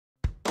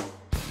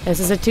This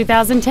is a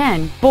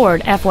 2010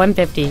 Ford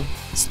F-150.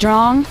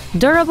 Strong,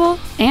 durable,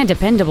 and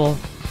dependable.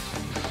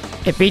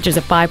 It features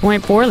a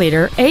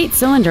 5.4-liter,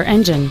 8-cylinder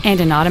engine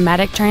and an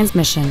automatic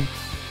transmission.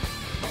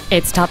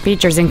 Its top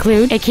features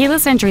include a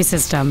keyless entry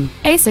system,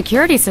 a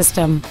security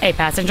system, a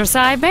passenger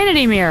side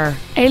vanity mirror,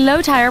 a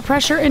low tire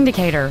pressure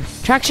indicator,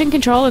 traction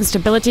control and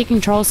stability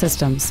control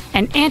systems,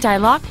 an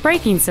anti-lock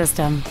braking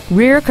system,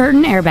 rear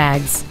curtain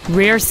airbags,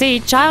 rear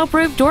seat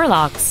child-proof door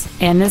locks,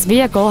 and this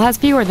vehicle has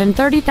fewer than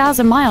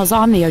 30,000 miles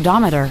on the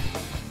odometer.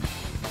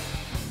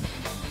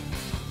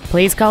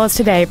 Please call us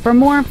today for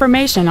more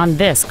information on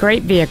this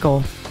great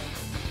vehicle.